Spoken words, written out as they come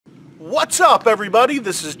What's up, everybody?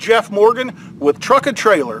 This is Jeff Morgan with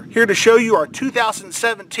Truck-n-Trailer, here to show you our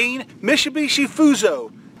 2017 Mitsubishi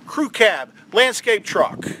FUSO Crew Cab Landscape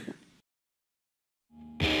Truck.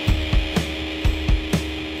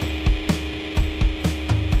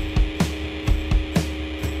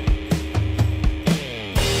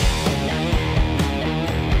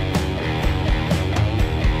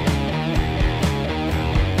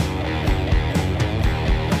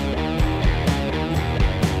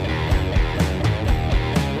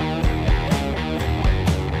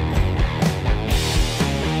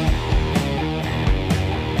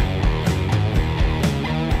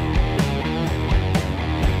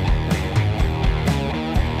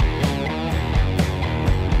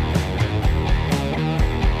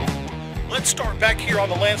 Let's start back here on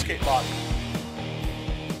the landscape body.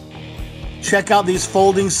 Check out these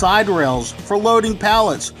folding side rails for loading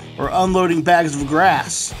pallets or unloading bags of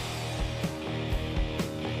grass.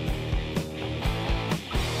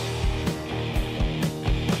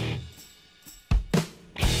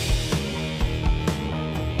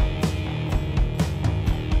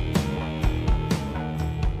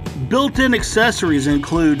 Built-in accessories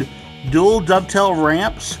include dual dovetail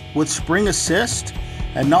ramps with spring assist,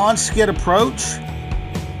 a non-skid approach,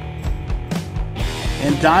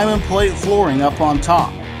 and diamond plate flooring up on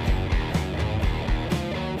top.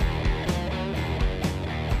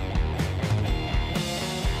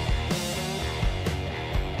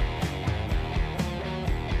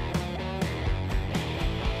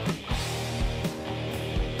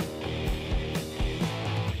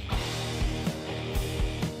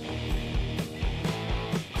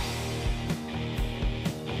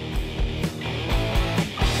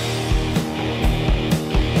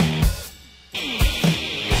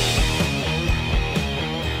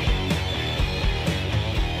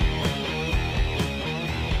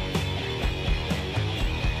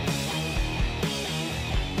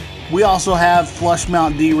 We also have flush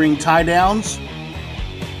mount D-ring tie downs,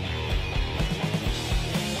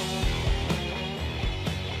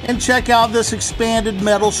 and check out this expanded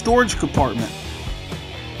metal storage compartment.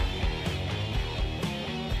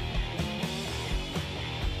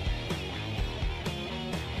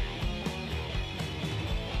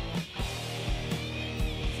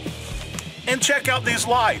 And check out these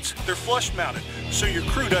lights. They're flush mounted, so your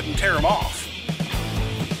crew doesn't tear them off.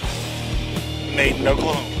 Made in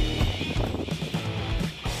Oklahoma.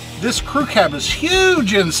 This crew cab is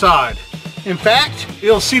huge inside. In fact,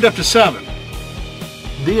 it'll seat up to 7.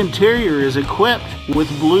 The interior is equipped with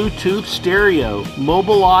Bluetooth stereo,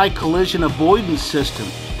 Mobileye collision avoidance system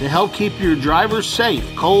to help keep your drivers safe,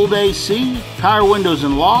 cold AC, power windows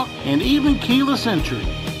and lock, and even keyless entry.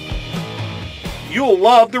 You'll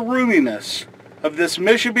love the roominess of this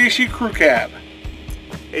Mitsubishi crew cab,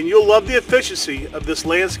 and you'll love the efficiency of this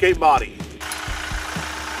landscape body.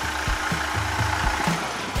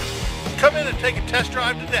 Come in and take a test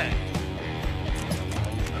drive today.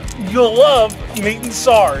 You'll love meeting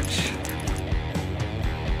Sarge.